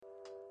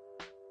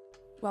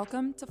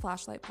Welcome to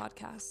Flashlight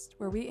Podcast,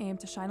 where we aim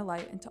to shine a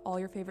light into all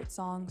your favorite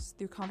songs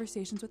through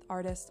conversations with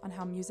artists on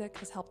how music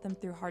has helped them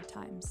through hard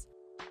times.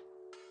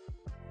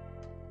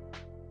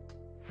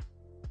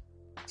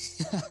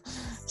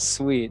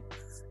 Sweet.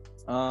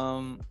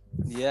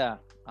 Yeah,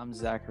 I'm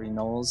Zachary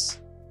Knowles,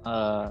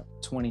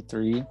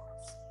 23.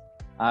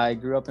 I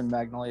grew up in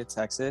Magnolia,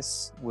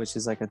 Texas, which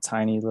is like a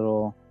tiny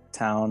little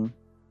town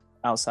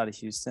outside of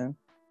Houston.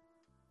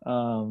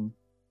 Got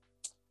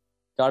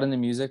into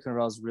music when I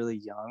was really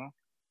young.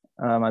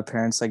 My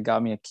parents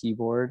got me a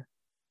keyboard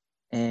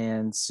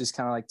and just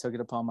kind of took it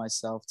upon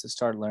myself to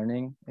start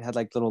learning. It had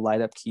little light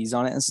up keys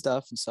on it and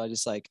stuff. And so I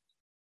just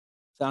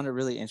found it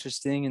really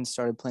interesting and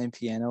started playing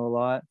piano a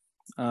lot.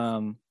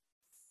 And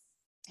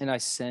I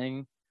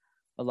sang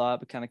a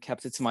lot, but kind of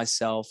kept it to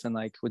myself and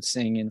would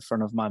sing in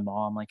front of my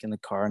mom, in the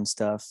car and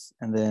stuff.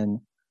 And then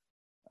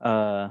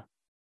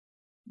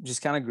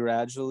just kind of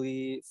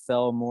gradually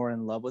fell more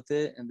in love with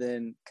it. And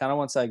then kind of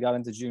once I got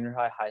into junior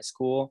high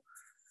school,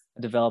 I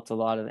developed a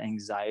lot of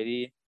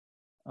anxiety.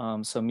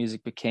 So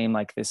music became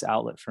this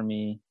outlet for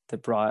me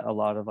that brought a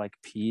lot of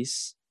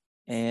peace.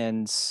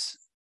 And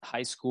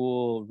high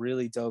school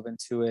really dove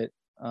into it.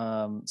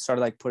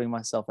 Started putting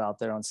myself out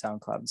there on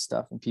SoundCloud and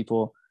stuff, and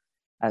people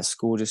at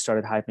school just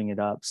started hyping it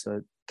up. So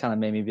it kind of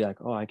made me be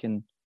I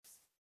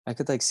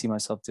could see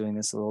myself doing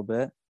this a little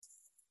bit.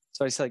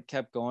 So I just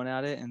kept going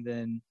at it, and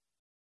then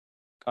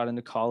got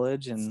into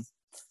college and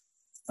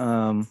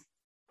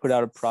put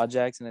out a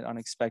project, and it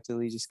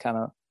unexpectedly just kind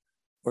of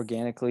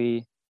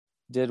organically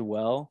did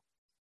well.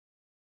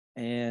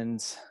 And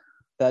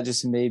that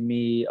just made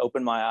me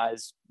open my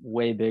eyes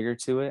way bigger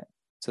to it,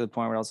 to the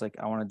point where I was I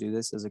want to do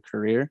this as a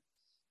career.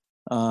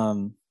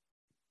 So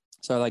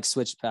I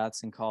switched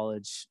paths in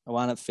college. I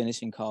wound up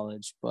finishing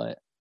college, but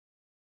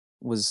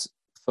was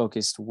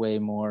focused way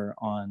more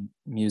on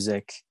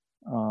music.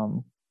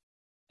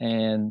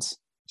 And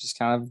just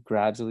kind of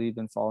gradually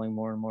been falling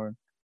more and more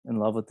in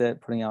love with it,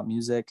 putting out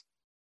music.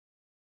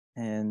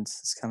 And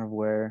it's kind of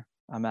where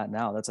I'm at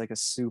now. That's a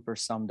super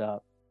summed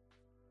up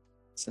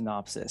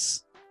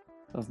synopsis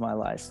of my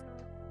life.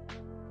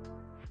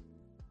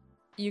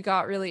 You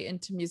got really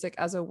into music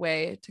as a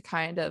way to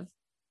kind of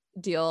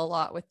deal a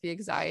lot with the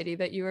anxiety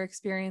that you were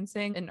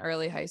experiencing in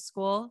early high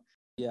school.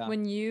 Yeah.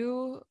 When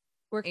you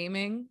were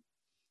aiming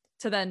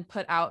to then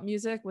put out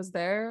music, was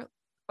there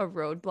a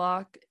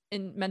roadblock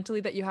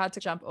mentally that you had to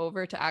jump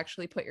over to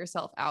actually put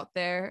yourself out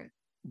there?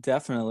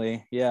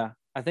 Definitely. Yeah.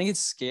 I think it's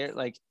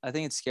scary. I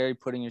think it's scary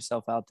putting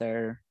yourself out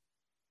there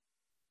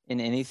in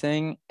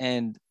anything.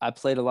 And I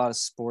played a lot of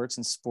sports,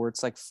 and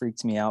sports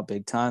freaked me out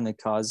big time. They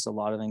caused a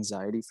lot of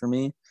anxiety for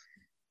me.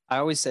 I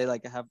always say I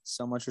have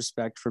so much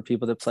respect for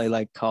people that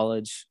play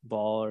college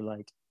ball or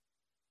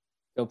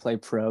go play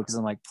pro, because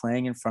I'm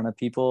playing in front of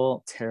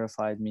people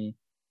terrified me.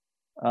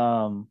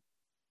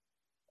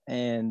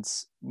 And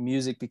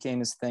music became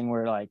this thing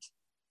where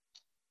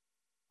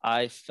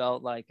I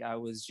felt I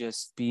was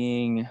just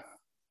being,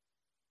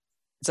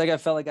 it's I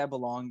felt I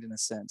belonged in a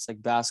sense,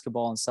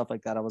 basketball and stuff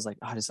like that. I was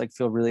I just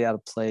feel really out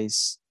of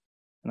place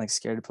and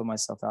scared to put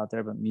myself out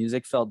there. But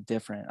music felt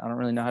different. I don't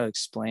really know how to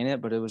explain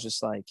it, but it was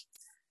just I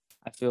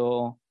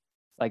feel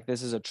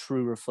this is a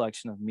true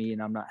reflection of me,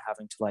 and I'm not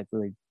having to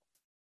really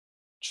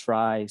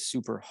try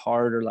super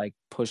hard or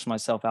push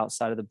myself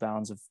outside of the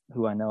bounds of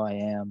who I know I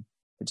am.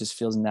 It just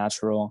feels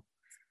natural.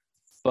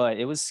 But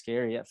it was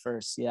scary at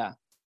first. Yeah.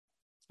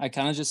 I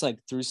kind of just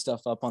threw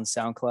stuff up on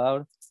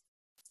SoundCloud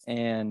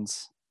and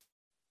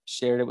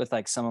shared it with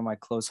some of my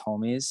close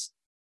homies.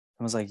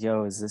 I was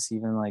yo, is this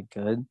even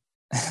good?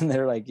 And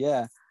they're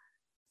yeah.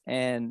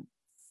 And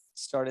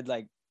started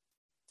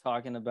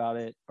talking about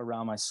it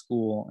around my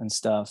school and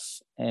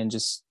stuff, and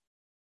just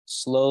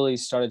slowly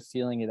started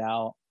feeling it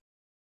out.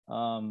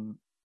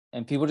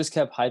 And people just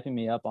kept hyping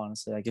me up,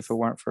 honestly. If it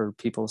weren't for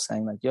people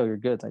saying yo, you're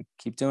good,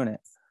 keep doing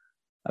it,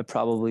 I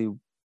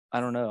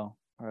don't know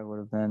where I would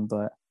have been.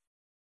 But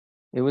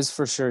it was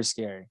for sure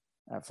scary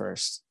at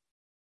first,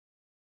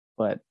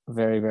 but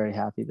very, very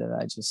happy that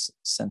I just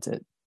sent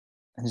it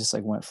and just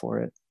went for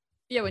it.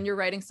 Yeah, when you're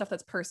writing stuff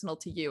that's personal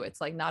to you,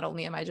 it's not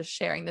only am I just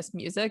sharing this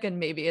music and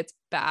maybe it's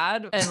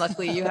bad, and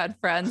luckily you had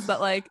friends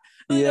that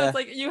yeah,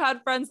 you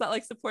had friends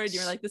that supported you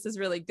and this is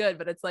really good,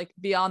 but it's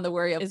beyond the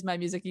worry of, is my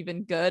music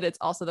even good? It's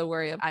also the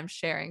worry of, I'm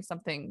sharing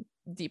something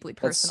deeply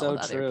personal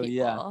to other people.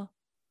 Yeah,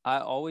 I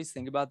always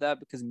think about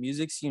that, because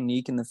music's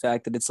unique in the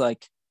fact that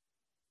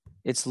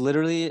it's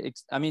literally,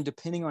 I mean,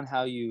 depending on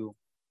how you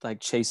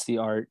chase the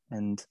art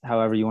and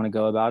however you want to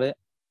go about it,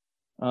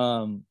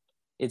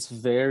 it's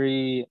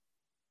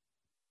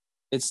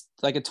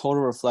a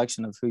total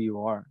reflection of who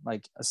you are.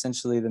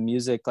 Essentially the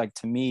music,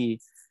 to me,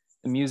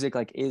 the music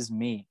is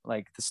me.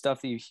 The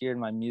stuff that you hear in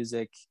my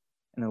music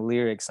and the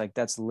lyrics,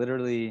 that's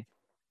literally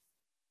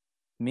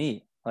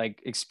me,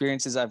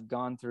 experiences I've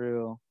gone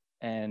through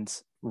and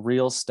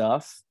real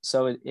stuff.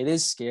 So it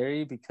is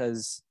scary,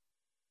 because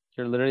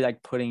you're literally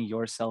putting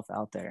yourself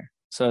out there.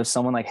 So if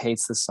someone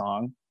hates the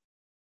song,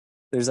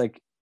 there's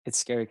it's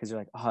scary, because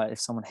you're oh, if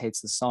someone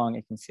hates the song,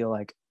 it can feel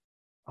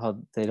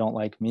oh, they don't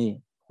like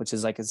me. which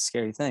is like a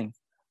scary thing.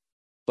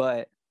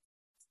 But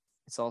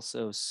it's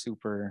also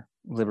super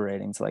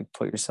liberating to like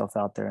put yourself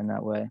out there in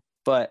that way.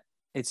 But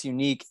it's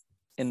unique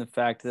in the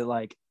fact that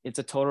like it's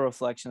a total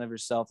reflection of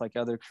yourself, like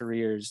other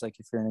careers. Like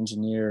if you're an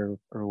engineer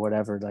or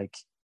whatever, like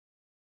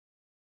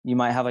you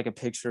might have like a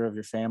picture of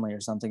your family or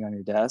something on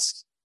your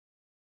desk,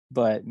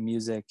 but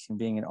music and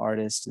being an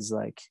artist is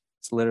like,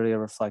 it's literally a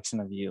reflection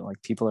of you.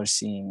 Like people are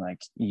seeing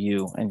like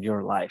you and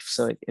your life.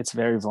 So it's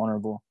very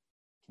vulnerable,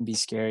 it can be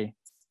scary,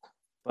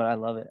 but I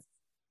love it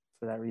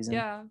for that reason.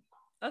 Yeah,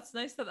 that's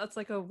nice that that's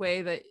like a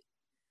way that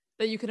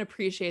you can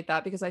appreciate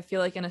that, because I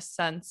feel like in a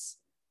sense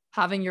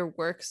having your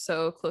work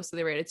so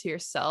closely related to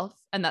yourself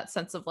and that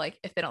sense of like,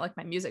 if they don't like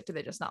my music, do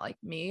they just not like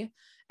me?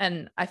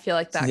 And I feel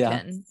like that Yeah.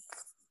 can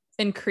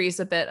increase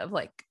a bit of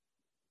like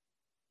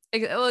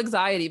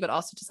anxiety, but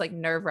also just like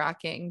nerve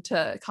wracking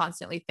to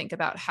constantly think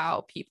about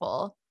how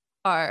people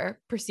are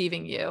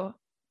perceiving you.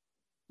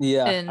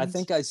 Yeah. I And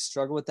think I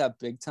struggled with that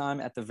big time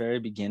at the very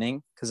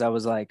beginning because I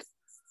was like,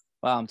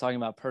 wow, I'm talking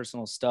about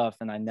personal stuff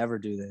and I never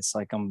do this.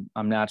 Like I'm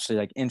naturally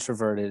like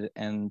introverted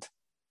and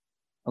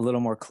a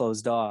little more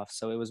closed off.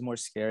 So it was more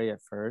scary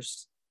at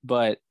first.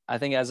 But I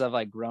think as I've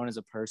like grown as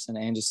a person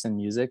and just in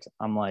music,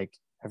 I'm like,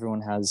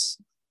 everyone has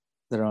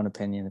their own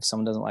opinion. If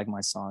someone doesn't like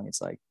my song,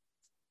 it's like,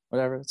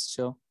 whatever, it's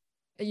chill.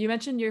 you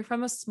mentioned you're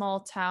from a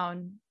small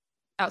town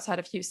outside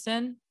of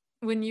Houston.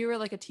 When you were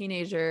like a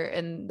teenager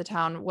in the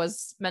town,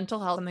 was mental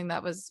health something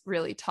that was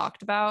really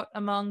talked about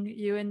among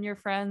you and your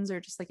friends, or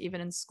just like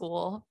even in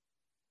school?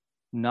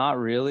 Not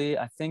really.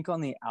 I think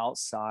on the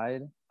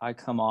outside, I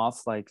come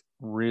off like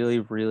really,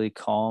 really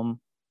calm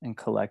and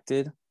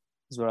collected,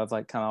 is what I've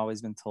like kind of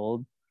always been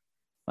told.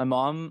 My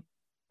mom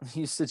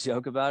used to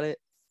joke about it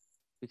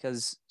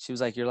because she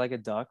was like, "You're like a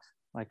duck.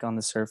 Like on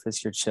the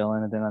surface, you're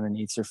chilling, and then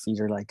underneath, your feet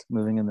are like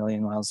moving a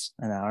million miles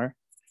an hour."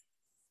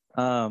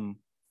 Um,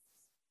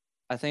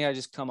 I think I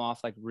just come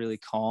off like really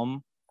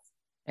calm.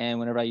 And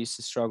whenever I used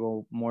to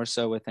struggle more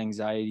so with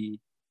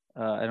anxiety,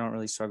 I don't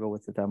really struggle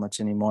with it that much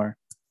anymore.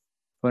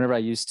 Whenever I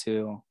used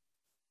to,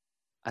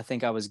 I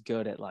think I was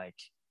good at like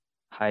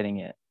hiding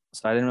it.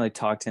 So I didn't really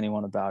talk to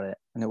anyone about it.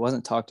 And it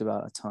wasn't talked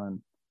about a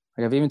ton.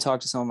 Like I've even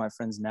talked to some of my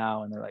friends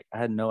now and they're like, I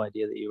had no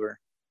idea that you were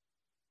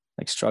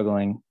like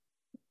struggling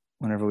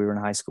whenever we were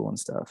in high school and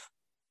stuff.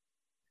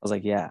 I was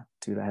like, yeah,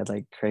 dude, I had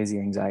like crazy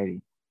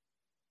anxiety.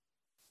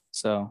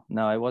 So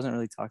no, it wasn't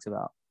really talked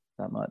about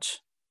that much.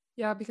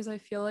 Yeah, because I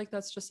feel like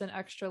that's just an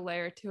extra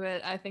layer to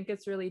it. I think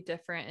it's really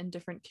different in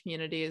different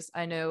communities.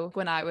 I know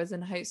when I was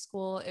in high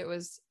school, it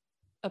was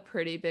a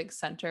pretty big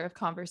center of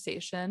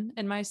conversation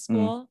in my Mm,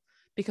 school,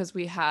 because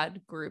we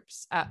had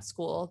groups at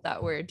school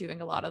that were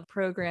doing a lot of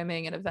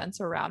programming and events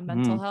around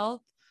mental mm,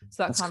 health.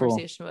 So that that's cool.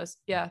 conversation was,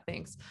 yeah,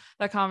 thanks.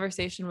 That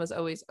conversation was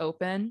always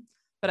open.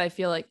 But I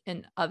feel like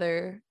in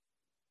other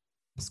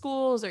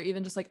schools or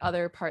even just like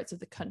other parts of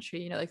the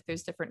country, like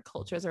there's different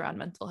cultures around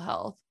mental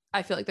health.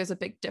 I feel like there's a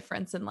big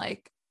difference in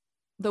like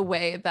the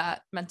way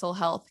that mental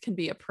health can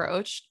be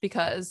approached,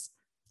 because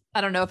I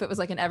don't know if it was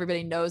like an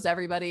everybody knows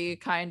everybody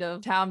kind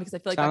of town, because I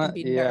feel like that can Kind of,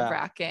 be nerve yeah.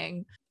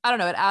 wracking. I don't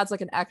know. It adds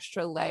like an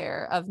extra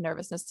layer of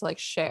nervousness to like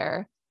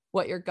share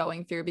what you're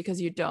going through,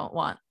 because you don't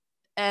want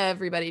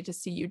everybody to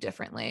see you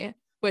differently,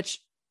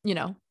 which, you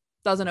know,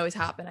 doesn't always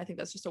happen. I think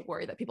that's just a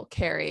worry that people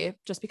carry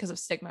just because of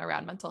stigma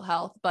around mental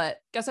health. But I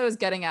guess I was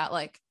getting at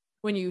like,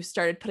 when you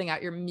started putting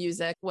out your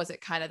music, was it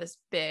kind of this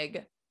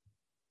big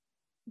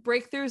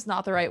breakthrough? Is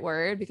not the right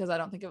word, because I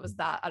don't think it was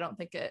that. I don't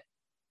think it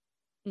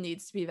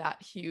needs to be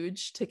that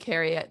huge to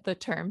carry it, the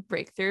term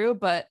breakthrough,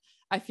 but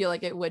I feel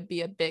like it would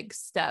be a big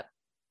step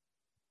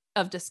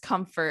of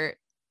discomfort,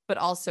 but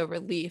also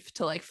relief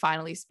to like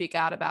finally speak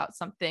out about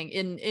something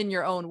in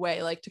your own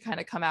way, like to kind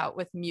of come out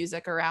with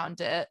music around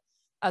it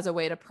as a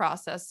way to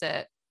process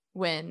it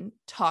when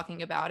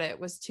talking about it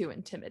was too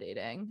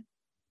intimidating.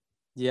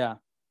 Yeah.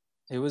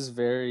 It was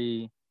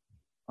very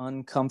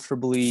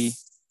uncomfortably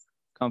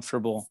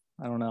comfortable.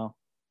 I don't know.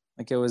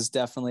 Like it was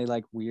definitely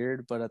like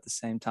weird, but at the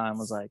same time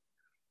was like,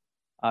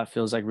 it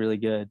feels like really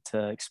good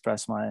to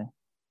express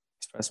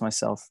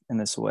myself in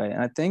this way.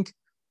 And I think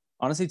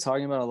honestly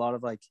talking about a lot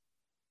of like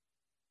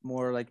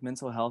more like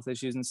mental health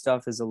issues and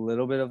stuff is a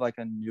little bit of like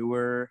a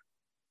newer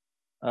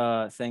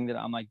thing that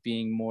I'm like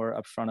being more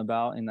upfront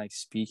about and like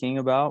speaking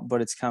about,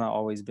 but it's kind of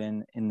always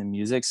been in the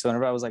music. So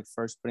whenever I was like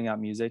first putting out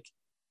music,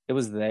 it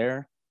was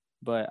there,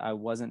 but I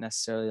wasn't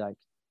necessarily like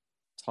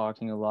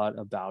talking a lot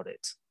about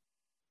it.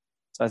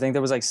 So I think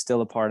there was like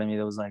still a part of me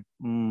that was like,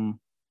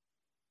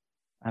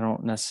 I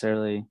don't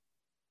necessarily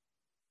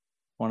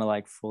want to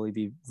like fully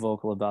be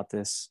vocal about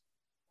this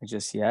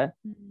just yet.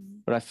 Mm-hmm.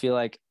 But I feel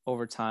like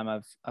over time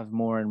I've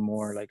more and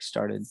more like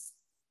started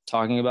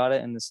talking about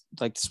it. And this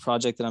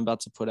project that I'm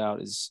about to put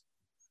out is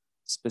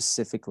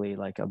specifically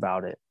like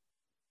about it.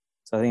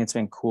 So I think it's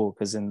been cool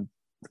because in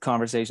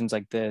conversations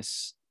like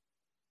this,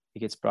 it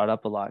gets brought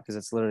up a lot because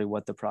it's literally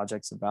what the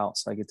project's about.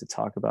 So I get to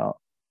talk about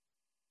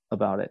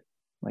it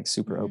like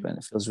super Mm-hmm. open.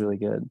 It feels really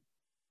good.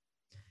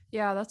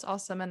 Yeah, that's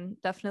awesome. And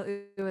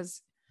definitely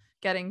was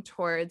getting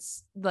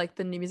towards like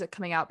the new music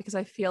coming out? Because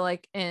I feel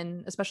like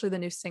in especially the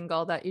new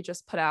single that you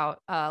just put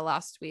out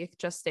last week,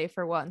 Just Stay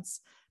for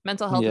Once,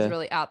 mental health is Yeah.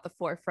 really at the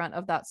forefront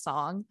of that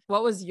song.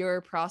 What was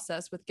your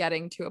process with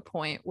getting to a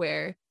point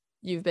where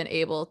you've been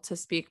able to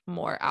speak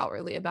more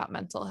outwardly about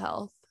mental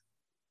health?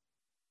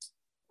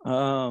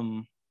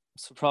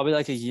 So probably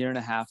like a year and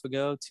a half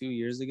ago, 2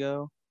 years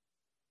ago,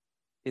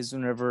 is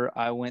whenever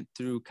I went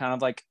through kind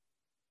of like,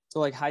 so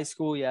like high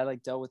school, yeah,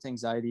 like dealt with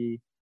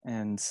anxiety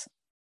and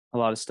a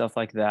lot of stuff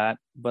like that.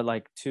 But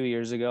like 2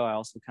 years ago, I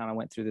also kind of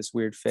went through this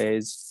weird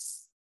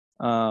phase.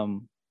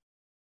 Um,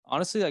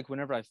 Honestly, like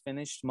whenever I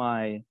finished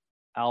my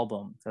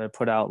album that I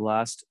put out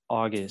last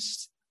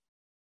August,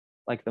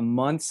 like the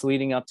months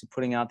leading up to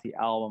putting out the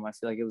album, I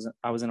feel like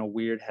I was in a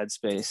weird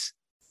headspace.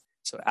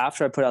 So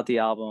after I put out the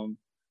album,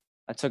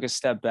 I took a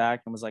step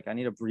back and was like, I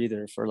need a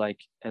breather for like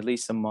at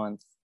least a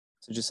month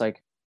to just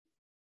like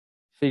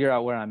figure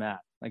out where I'm at,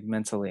 like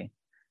mentally.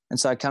 And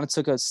so I kind of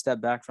took a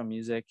step back from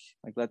music,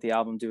 like let the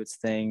album do its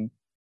thing.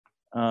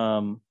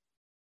 Um,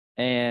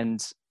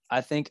 and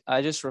I think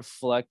I just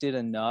reflected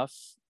enough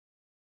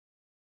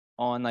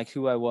on like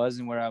who I was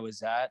and where I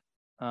was at,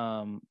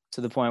 to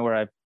the point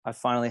where I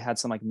finally had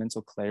some like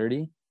mental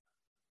clarity.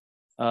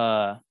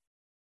 And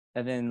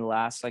then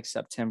last like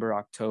September,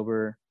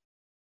 October,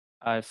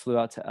 I flew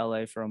out to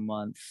LA for a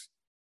month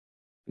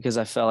because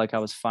I felt like I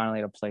was finally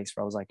at a place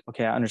where I was like,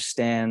 okay, I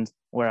understand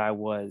where I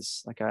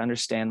was. Like I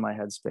understand my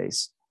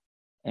headspace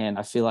and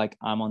I feel like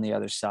I'm on the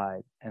other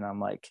side and I'm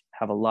like,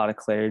 have a lot of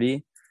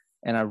clarity.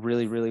 And I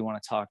really, really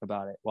want to talk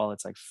about it while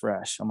it's like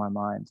fresh on my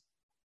mind.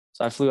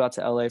 So I flew out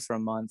to LA for a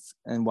month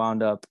and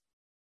wound up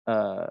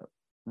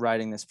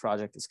writing this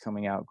project that's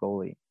coming out,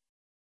 Goalie.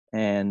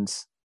 And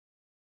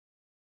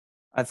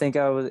I think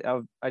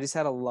I just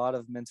had a lot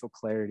of mental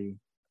clarity.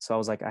 So I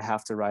was like, I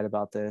have to write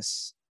about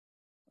this.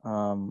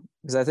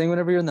 Because I think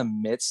whenever you're in the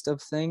midst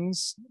of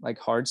things, like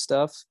hard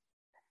stuff,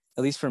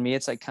 at least for me,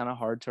 it's like kind of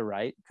hard to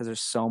write because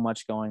there's so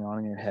much going on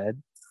in your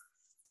head.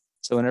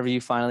 So whenever you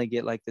finally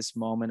get like this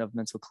moment of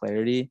mental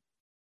clarity,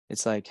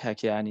 it's like,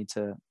 heck yeah, I need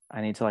to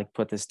like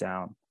put this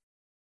down.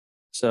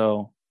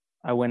 So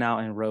I went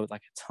out and wrote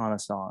like a ton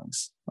of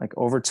songs, like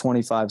over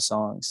 25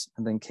 songs,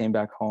 and then came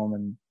back home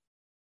and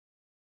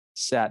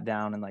sat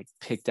down and like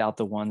picked out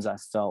the ones I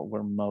felt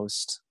were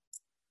most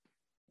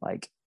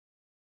like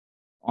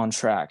on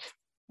track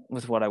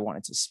with what I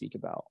wanted to speak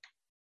about.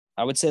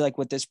 I would say like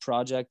with this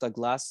project, like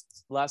last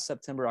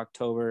September,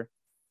 October,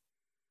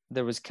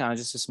 there was kind of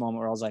just this moment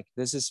where I was like,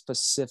 this is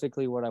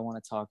specifically what I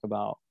want to talk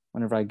about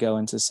whenever I go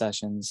into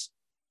sessions.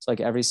 So like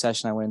every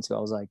session I went into,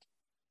 I was like,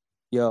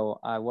 yo,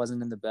 I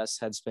wasn't in the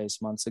best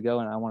headspace months ago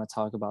and I want to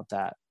talk about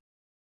that.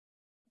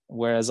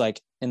 Whereas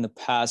like in the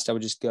past, I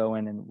would just go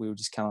in and we would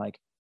just kind of like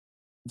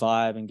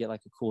vibe and get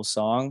like a cool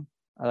song.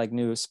 I like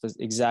knew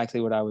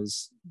exactly what I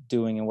was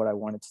doing and what I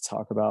wanted to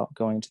talk about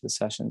going into the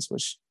sessions,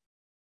 which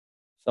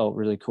felt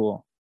really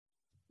cool.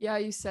 Yeah,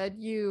 you said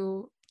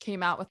you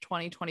came out with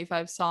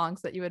 25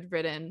 songs that you had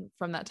written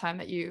from that time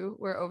that you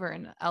were over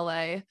in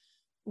LA.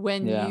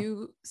 When Yeah.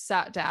 you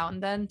sat down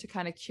then to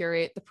kind of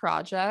curate the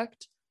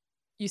project,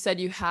 you said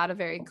you had a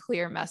very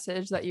clear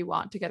message that you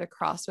want to get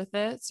across with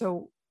it.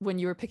 So when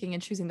you were picking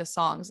and choosing the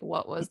songs,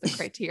 what was the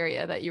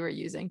criteria that you were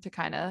using to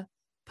kind of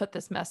put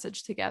this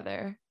message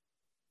together?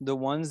 The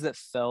ones that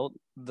felt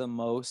the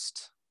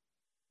most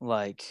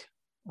like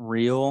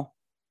real,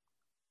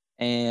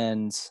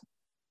 and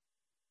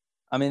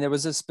I mean, there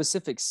was a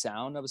specific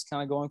sound I was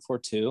kind of going for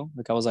too.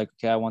 Like I was like,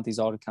 okay, I want these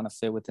all to kind of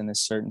fit within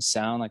this certain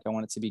sound. Like I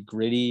want it to be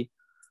gritty,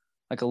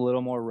 like a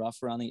little more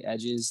rough around the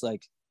edges.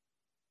 Like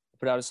I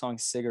put out a song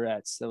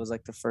Cigarettes that was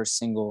like the first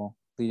single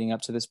leading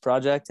up to this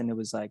project, and it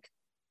was like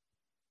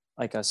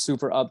a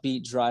super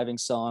upbeat driving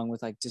song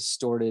with like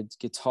distorted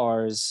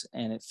guitars,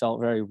 and it felt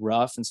very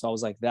rough. And so I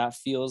was like, that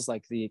feels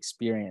like the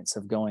experience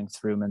of going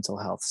through mental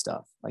health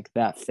stuff. Like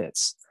that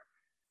fits.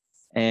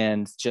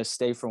 And Just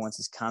Stay for Once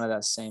is kind of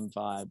that same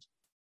vibe,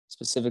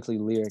 specifically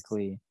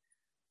lyrically.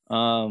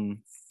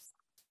 um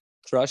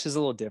Crush is a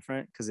little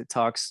different because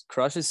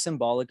Crush is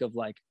symbolic of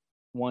like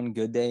one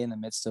good day in the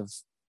midst of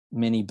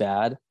many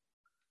bad.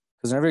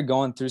 Because whenever you're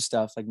going through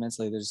stuff like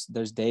mentally,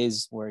 there's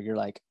days where you're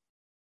like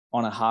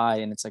on a high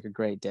and it's like a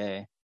great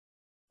day,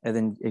 and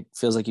then it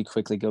feels like you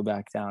quickly go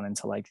back down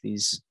into like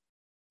these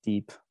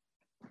deep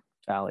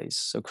valleys.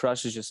 So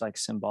Crush is just like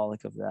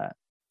symbolic of that.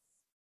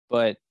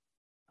 But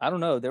I don't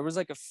know, there was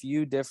like a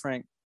few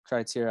different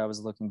criteria I was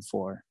looking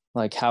for,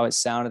 like how it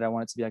sounded. I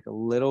want it to be like a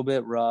little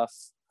bit rough,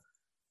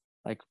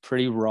 like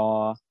pretty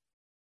raw.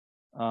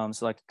 So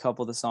like a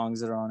couple of the songs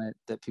that are on it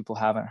that people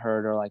haven't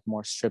heard are like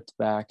more stripped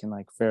back and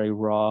like very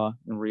raw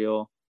and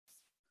real.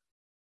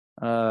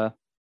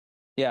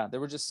 Yeah, there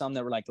were just some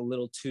that were like a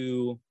little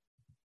too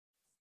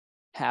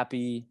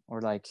happy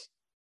or like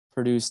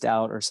produced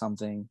out or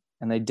something,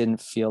 and they didn't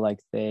feel like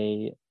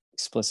they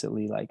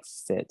explicitly like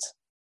fit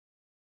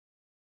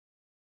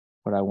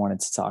what I wanted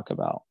to talk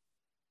about.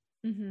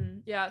 Mm-hmm.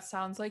 Yeah, it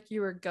sounds like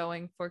you were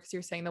going for, because you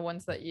were saying the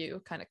ones that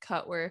you kind of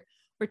cut were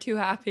we're too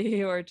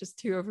happy or just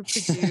too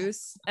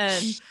overproduced.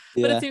 But it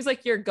Yeah. seems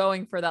like you're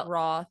going for that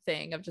raw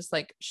thing of just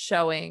like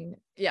showing,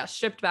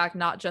 stripped back,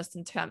 not just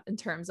in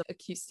terms of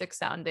acoustic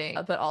sounding,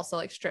 but also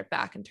like stripped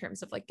back in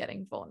terms of like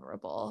getting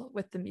vulnerable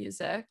with the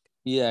music.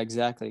 Yeah,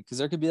 exactly. Because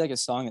there could be like a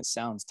song that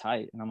sounds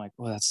tight, and I'm like,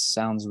 well, that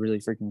sounds really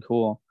freaking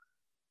cool.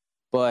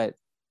 But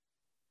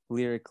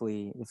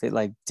lyrically, if it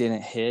like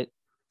didn't hit,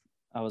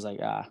 I was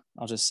like,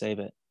 I'll just save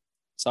it.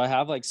 So I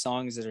have like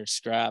songs that are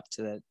scrapped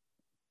that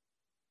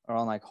are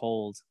on like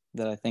hold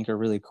that I think are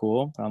really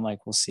cool. But I'm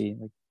like, we'll see.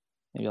 Like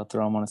maybe I'll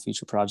throw them on a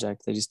future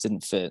project. They just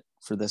didn't fit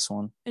for this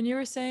one. And you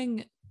were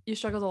saying you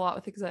struggled a lot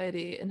with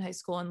anxiety in high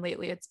school, and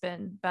lately it's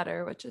been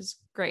better, which is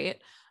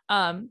great.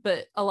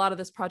 But a lot of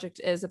this project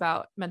is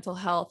about mental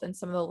health, and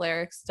some of the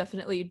lyrics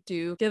definitely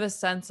do give a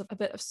sense of a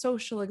bit of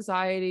social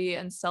anxiety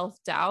and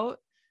self-doubt.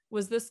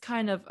 Was this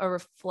kind of a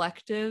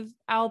reflective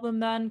album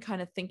then,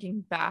 kind of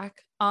thinking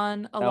back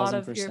on a lot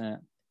of your... 1,000%.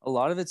 A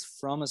lot of it's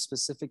from a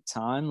specific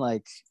time,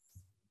 like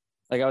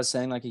I was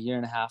saying, like a year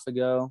and a half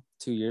ago,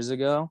 2 years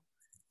ago.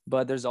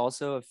 But there's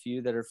also a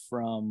few that are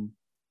from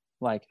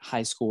like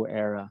high school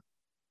era,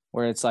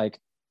 where it's like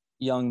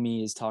young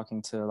me is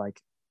talking to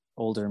like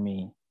older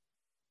me,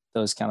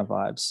 those kind of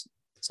vibes.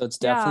 So it's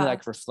definitely Yeah.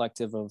 like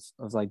reflective of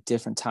like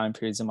different time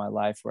periods in my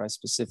life where I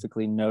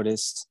specifically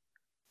noticed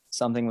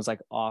something was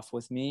like off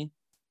with me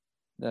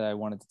that I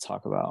wanted to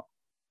talk about.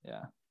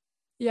 Yeah.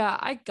 Yeah,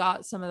 I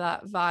got some of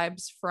that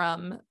vibes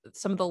from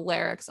some of the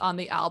lyrics on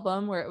the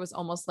album, where it was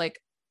almost like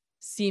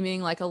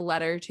seeming like a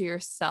letter to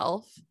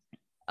yourself,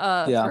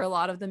 Yeah. for a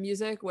lot of the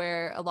music,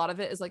 where a lot of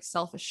it is like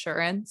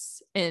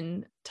self-assurance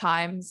in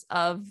times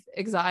of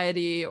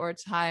anxiety or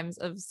times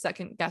of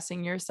second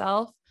guessing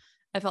yourself.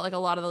 I felt like a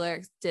lot of the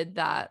lyrics did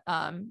that,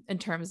 in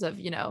terms of,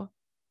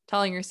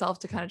 telling yourself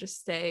to kind of just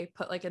stay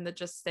put, like in the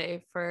just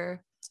stay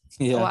for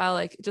a Yeah. while,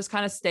 like just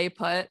kind of stay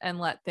put and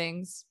let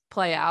things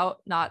play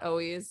out, not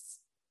always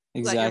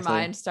let your Exactly.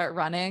 mind start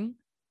running.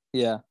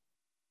 Yeah.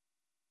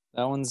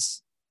 That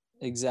one's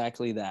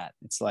exactly that.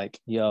 It's like,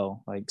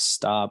 yo, like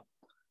stop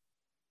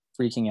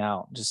freaking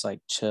out, just like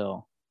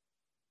chill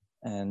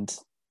and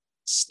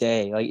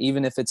stay. Like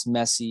even if it's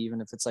messy, even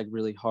if it's like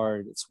really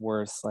hard, it's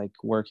worth like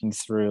working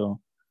through.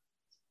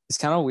 It's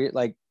kind of weird.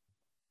 Like,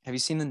 have you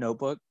seen The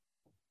Notebook?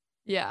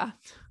 Yeah.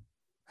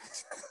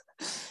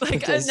 Like,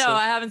 Okay, no, so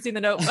I haven't seen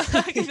The Notebook.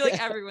 I feel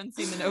like everyone's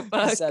seen The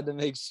Notebook. just had to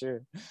make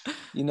sure.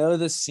 You know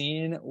the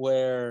scene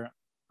where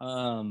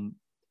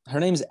her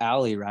name's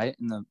Allie, right?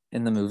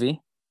 In the movie.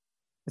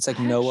 It's like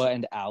Noah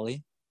and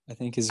Allie, I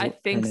think is I her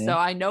think so. name.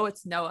 I know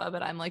it's Noah,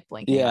 but I'm like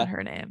blanking on Yeah.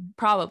 her name.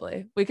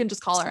 Probably. We can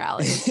just call her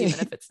Allie, even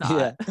if it's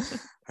Yeah. not.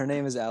 Her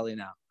name is Allie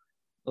now.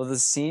 Well, the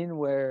scene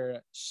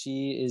where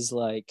she is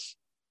like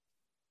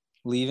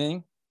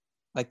leaving,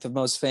 like the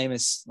most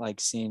famous like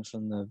scene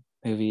from the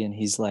movie, and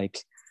he's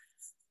like,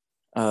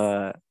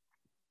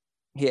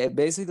 he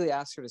basically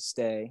asks her to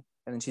stay,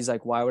 and then she's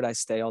like, "Why would I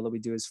stay? All that we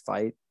do is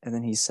fight." And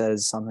then he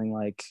says something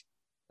like,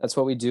 "That's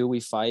what we do. We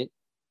fight."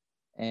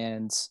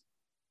 And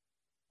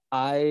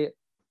I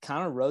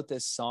kind of wrote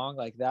this song,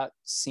 like that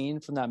scene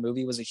from that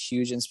movie was a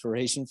huge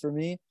inspiration for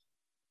me.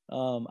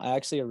 I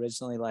actually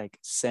originally like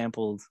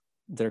sampled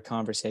their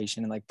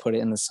conversation and like put it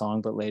in the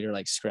song, but later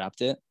like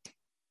scrapped it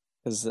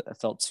because I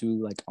felt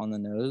too like on the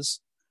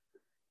nose.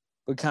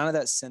 But kind of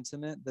that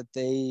sentiment that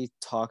they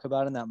talk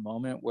about in that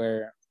moment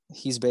where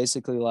he's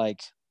basically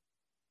like,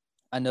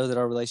 I know that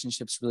our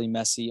relationship's really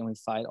messy and we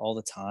fight all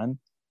the time,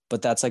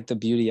 but that's like the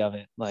beauty of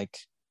it. Like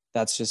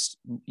that's just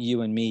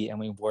you and me, and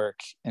we work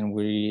and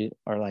we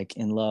are like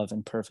in love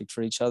and perfect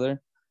for each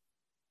other,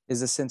 is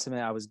the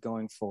sentiment I was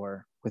going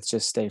for with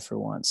Just Stay for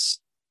Once,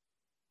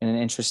 in an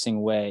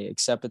interesting way,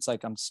 except it's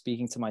like I'm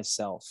speaking to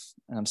myself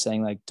and I'm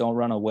saying like, don't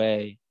run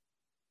away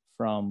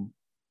from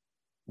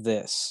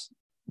this,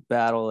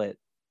 battle it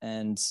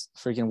and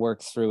freaking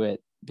work through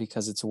it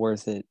because it's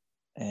worth it.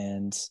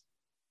 And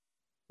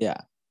yeah,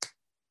 I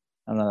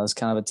don't know, that was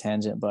kind of a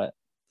tangent, but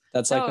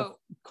that's like a No,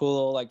 cool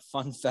little like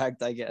fun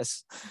fact, I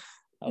guess.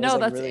 I was no,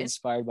 like really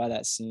inspired by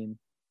that scene.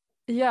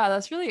 yeah,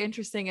 that's really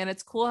interesting. And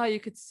it's cool how you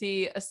could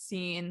see a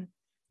scene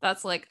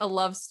that's like a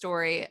love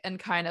story and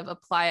kind of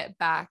apply it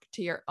back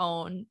to your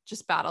own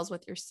just battles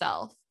with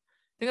yourself.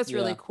 I think that's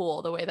really Yeah.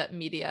 cool, the way that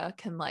media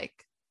can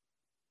like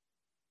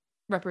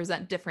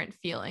represent different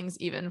feelings,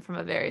 even from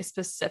a very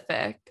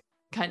specific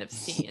kind of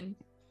scene.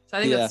 So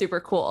I think that's super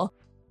cool.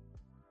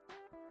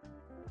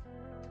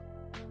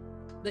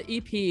 The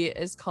EP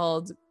is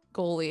called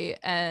Goalie,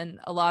 and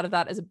a lot of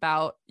that is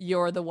about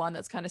you're the one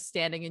that's kind of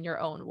standing in your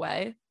own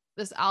way.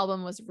 This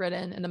album was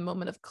written in a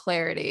moment of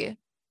clarity.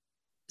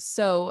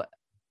 So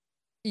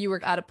you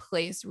were at a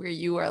place where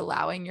you were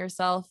allowing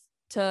yourself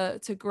to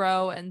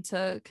grow and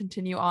to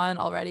continue on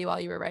already while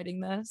you were writing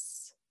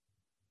this.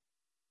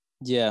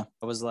 Yeah,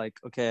 I was like,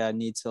 okay, I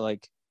need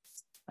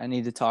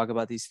to talk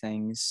about these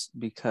things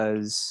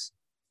because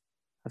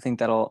I think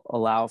that'll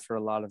allow for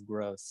a lot of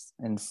growth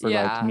and for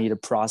like me to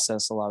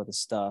process a lot of the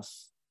stuff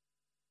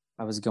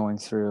I was going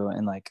through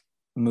and like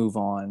move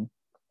on.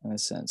 in a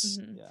sense.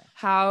 Mm-hmm. Yeah.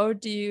 How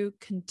do you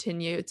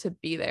continue to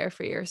be there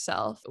for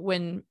yourself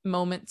when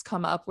moments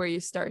come up where you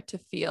start to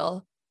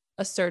feel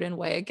a certain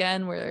way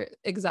again, where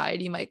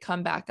anxiety might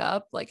come back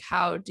up? Like,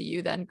 how do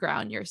you then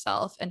ground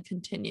yourself and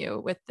continue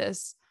with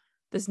this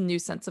new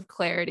sense of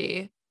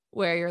clarity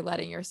where you're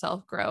letting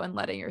yourself grow and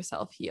letting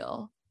yourself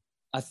heal?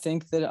 I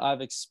think that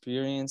I've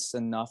experienced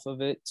enough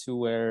of it to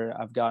where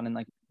I've gotten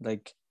in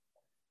like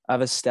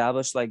I've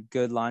established like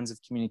good lines of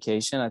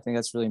communication. I think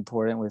that's really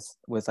important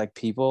with like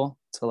people,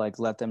 to like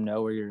let them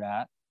know where you're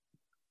at.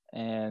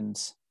 And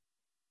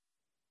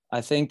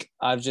I think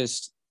I've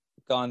just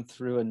gone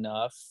through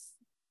enough.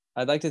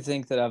 I'd like to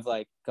think that I've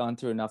like gone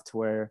through enough to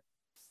where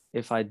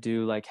if I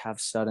do like have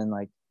sudden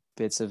like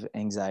bits of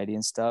anxiety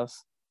and stuff,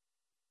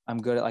 I'm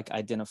good at like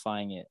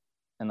identifying it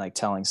and like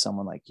telling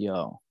someone like,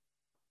 yo,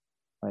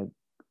 like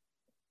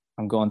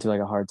I'm going through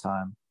like a hard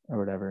time or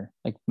whatever.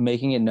 Like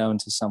making it known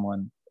to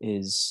someone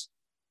is,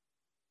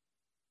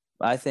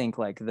 I think,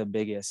 like the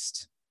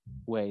biggest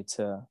way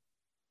to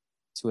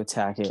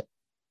attack it,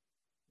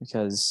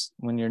 because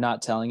when you're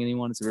not telling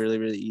anyone, it's really,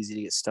 really easy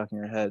to get stuck in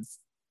your head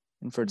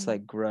and for it to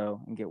like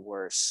grow and get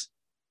worse.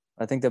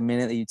 I think the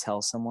minute that you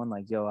tell someone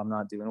like, yo, I'm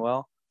not doing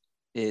well,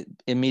 it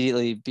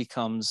immediately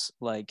becomes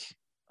like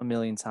a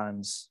million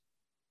times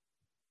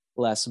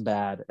less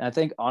bad. And I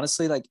think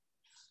honestly, like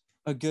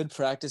a good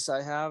practice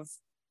I have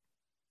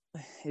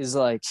is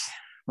like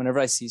whenever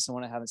I see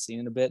someone I haven't seen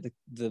in a bit,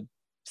 the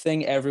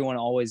thing everyone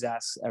always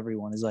asks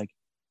everyone is like,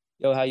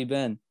 yo, how you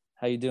been?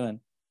 How you doing?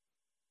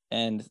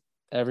 And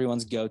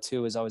everyone's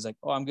go-to is always like,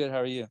 oh, I'm good. How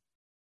are you?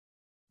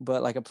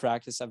 But like a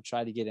practice I've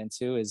tried to get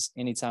into is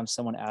anytime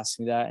someone asks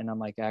me that and I'm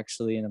like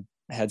actually in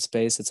a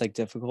headspace it's like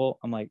difficult,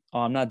 I'm like,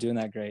 oh, I'm not doing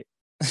that great.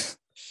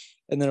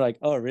 And they're like,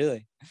 oh,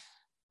 really?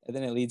 And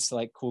then it leads to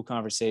like cool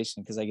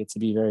conversation because I get to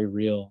be very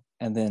real.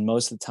 And then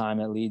most of the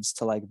time it leads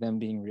to like them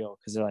being real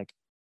because they're like,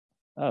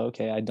 oh,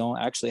 okay, I don't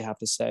actually have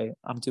to say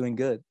I'm doing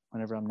good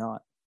whenever I'm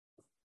not,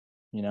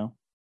 you know?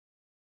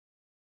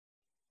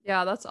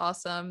 Yeah, that's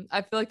awesome.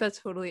 I feel like that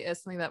totally is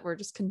something that we're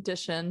just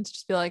conditioned to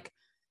just be like,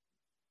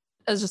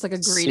 as just like a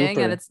greeting.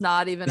 Super. And it's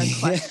not even a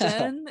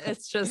question. Yeah.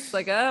 It's just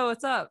like, oh,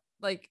 what's up?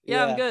 Like,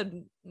 yeah, I'm Yeah.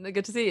 good.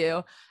 Good to see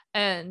you.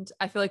 And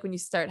I feel like when you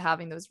start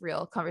having those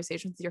real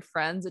conversations with your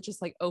friends, it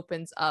just like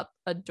opens up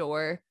a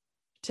door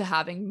to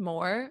having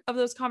more of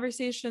those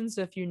conversations.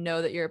 So if you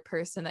know that you're a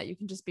person that you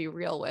can just be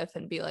real with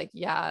and be like,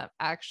 yeah,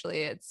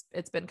 actually it's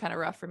been kind of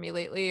rough for me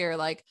lately, or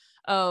like,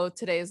 oh,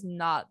 today is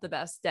not the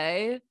best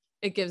day,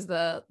 it gives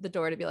the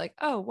door to be like,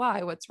 oh,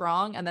 why, what's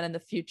wrong? And then in the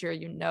future,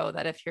 you know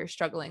that if you're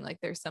struggling, like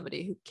there's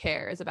somebody who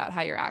cares about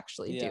how you're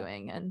actually Yeah,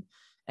 doing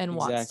and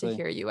wants to exactly.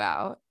 hear you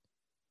out.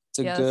 It's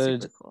a Yeah,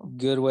 that's super cool.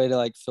 good way to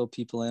like fill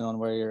people in on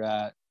where you're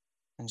at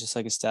and just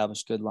like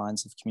establish good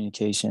lines of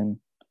communication.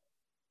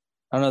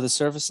 I don't know, the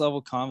surface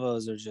level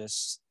convos are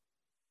just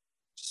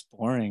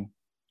boring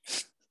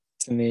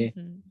to me.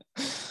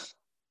 Mm-hmm.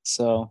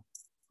 So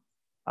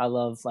I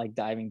love like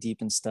diving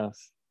deep in stuff.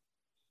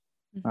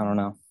 Mm-hmm. I don't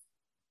know.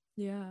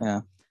 Yeah.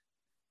 Yeah.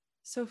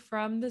 So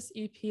from this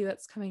EP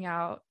that's coming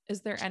out,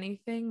 is there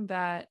anything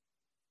that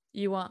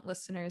you want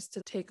listeners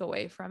to take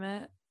away from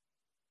it?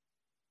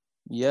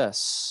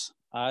 Yes.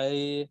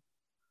 I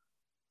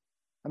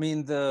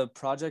mean, the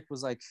project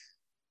was like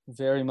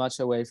very much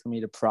a way for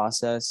me to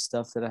process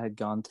stuff that I had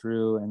gone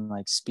through and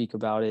like speak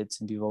about it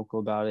and be vocal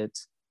about it,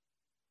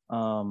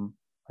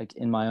 like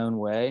in my own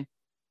way.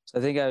 So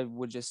I think I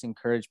would just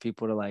encourage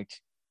people to like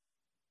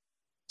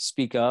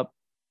speak up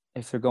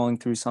if they're going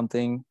through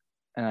something.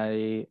 And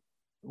I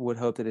would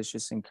hope that it's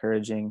just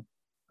encouraging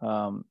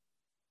for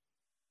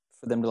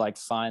them to like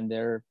find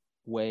their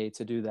way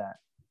to do that.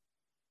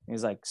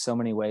 There's like so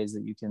many ways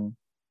that you can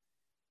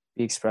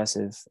be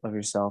expressive of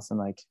yourself and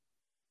like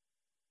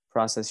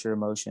process your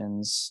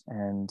emotions.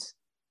 And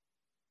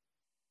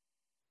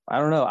I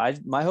don't know,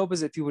 my hope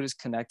is that people just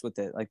connect with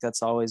it. Like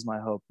that's always my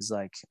hope, is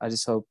like I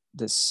just hope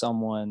that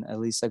someone, at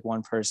least like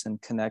one person,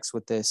 connects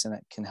with this and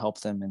it can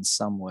help them in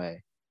some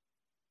way.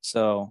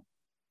 So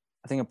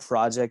I think a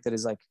project that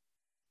is like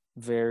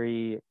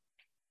very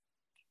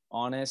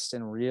honest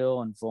and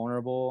real and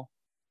vulnerable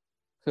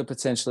could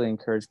potentially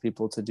encourage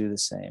people to do the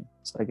same.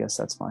 So I guess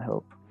that's my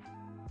hope.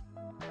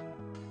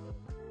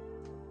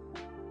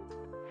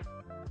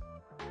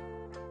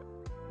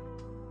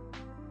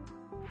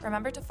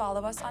 Remember to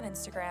follow us on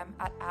Instagram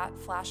at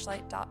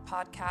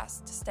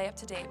 @flashlight.podcast to stay up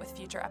to date with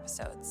future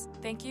episodes.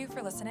 Thank you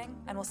for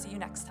listening, and we'll see you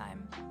next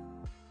time.